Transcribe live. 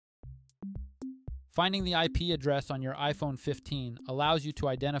Finding the IP address on your iPhone 15 allows you to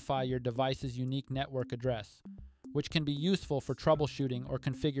identify your device's unique network address, which can be useful for troubleshooting or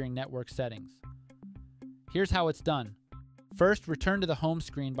configuring network settings. Here's how it's done. First, return to the home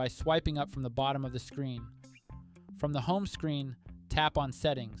screen by swiping up from the bottom of the screen. From the home screen, tap on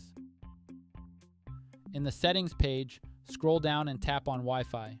Settings. In the Settings page, scroll down and tap on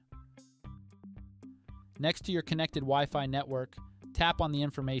Wi-Fi. Next to your connected Wi-Fi network, tap on the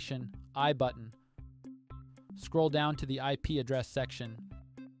information I button. Scroll down to the IP address section.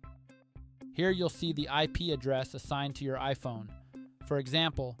 Here you'll see the IP address assigned to your iPhone. For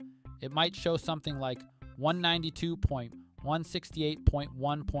example, it might show something like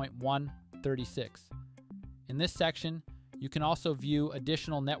 192.168.1.136. In this section, you can also view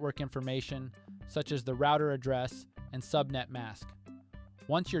additional network information such as the router address and subnet mask.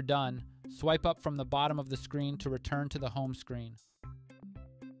 Once you're done, swipe up from the bottom of the screen to return to the home screen.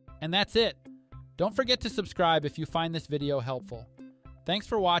 And that's it! Don't forget to subscribe if you find this video helpful. Thanks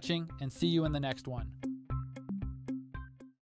for watching, and see you in the next one.